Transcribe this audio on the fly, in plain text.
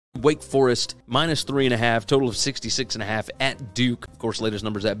Wake Forest minus 3.5, total of 66.5 at Duke. Of course, latest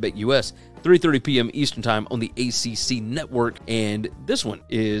numbers at BetUS. 3:30 p.m. Eastern Time on the ACC Network. And this one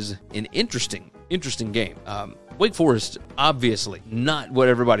is an interesting game. Wake Forest, obviously, not what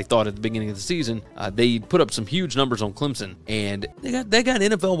everybody thought at the beginning of the season. They put up some huge numbers on Clemson, and they got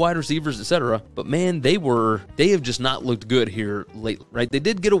NFL wide receivers, etc. But man, they have just not looked good here lately, right? They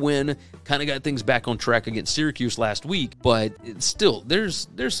did get a win, kind of got things back on track against Syracuse last week, but still, there's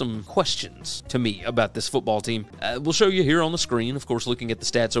some questions to me about this football team. We'll show you here on the screen, of course, looking at the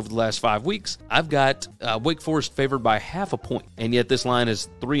stats over the last 5 weeks. I've got Wake Forest favored by 0.5 point, and yet this line is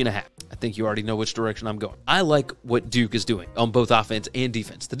 3.5. I think you already know which direction I'm going. I like what Duke is doing on both offense and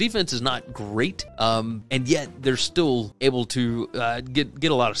defense. The defense is not great, and yet they're still able to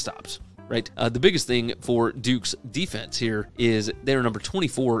get a lot of stops. Right. The biggest thing for Duke's defense here is they're number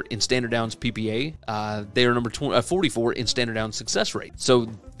 24 in standard downs PPA. They are number 44 in standard down success rate. So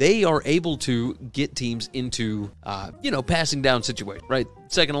they are able to get teams into, passing down situations, right?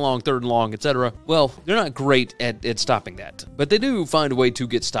 Second and long, third and long, etc. Well, they're not great at stopping that, but they do find a way to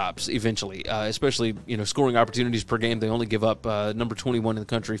get stops eventually, especially, scoring opportunities per game. They only give up number 21 in the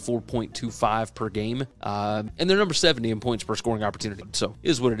country, 4.25 per game, and they're number 70 in points per scoring opportunity. So it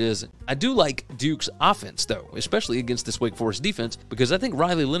is what it is. I do like Duke's offense, though, especially against this Wake Forest defense, because I think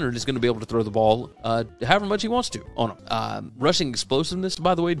Riley Leonard is going to be able to throw the ball however much he wants to on them. Rushing explosiveness,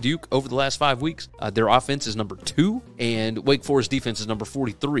 by the way, Duke over the last 5 weeks, their offense is number 2, and Wake Forest defense is number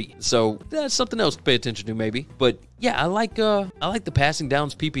 43. So that's something else to pay attention to, maybe. But yeah, I like the passing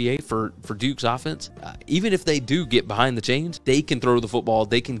downs PPA for Duke's offense. Even if they do get behind the chains, they can throw the football.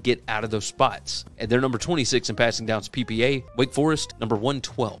 They can get out of those spots. And they're number 26 in passing downs PPA. Wake Forest number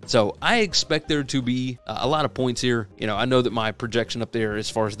 112. So I expect there to be a lot of points here. I know that my projection up there as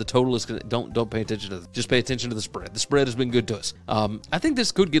far as the total is don't pay attention to just pay attention to the spread. The spread has been good to us. I think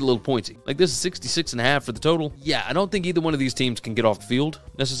this could get a little pointy. Like this is 66.5 for the total. Yeah, I don't think either one of these teams can get off the field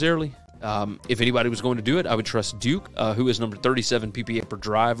necessarily. If anybody was going to do it, I would trust Duke, who is number 37 PPA per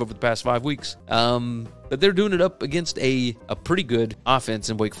drive over the past 5 weeks. But they're doing it up against a pretty good offense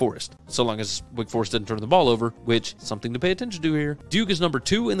in Wake Forest, so long as Wake Forest doesn't turn the ball over, which is something to pay attention to here. Duke is number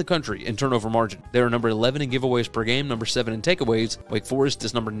 2 in the country in turnover margin. They're number 11 in giveaways per game, number 7 in takeaways. Wake Forest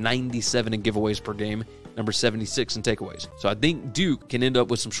is number 97 in giveaways per game, number 76 in takeaways. So I think Duke can end up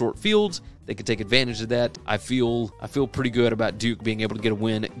with some short fields. They can take advantage of that. I feel pretty good about Duke being able to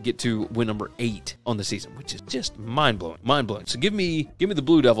get to win number 8 on the season, which is just mind-blowing. So give me the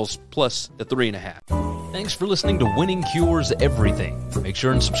Blue Devils plus the 3.5. Thanks for listening to Winning Cures Everything. Make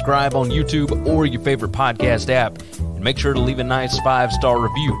sure and subscribe on YouTube or your favorite podcast app, and make sure to leave a nice 5-star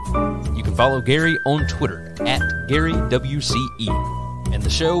review. You can follow Gary on Twitter at GaryWCE, and the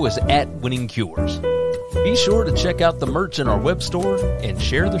show is at Winning Cures. Be sure to check out the merch in our web store and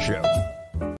share the show.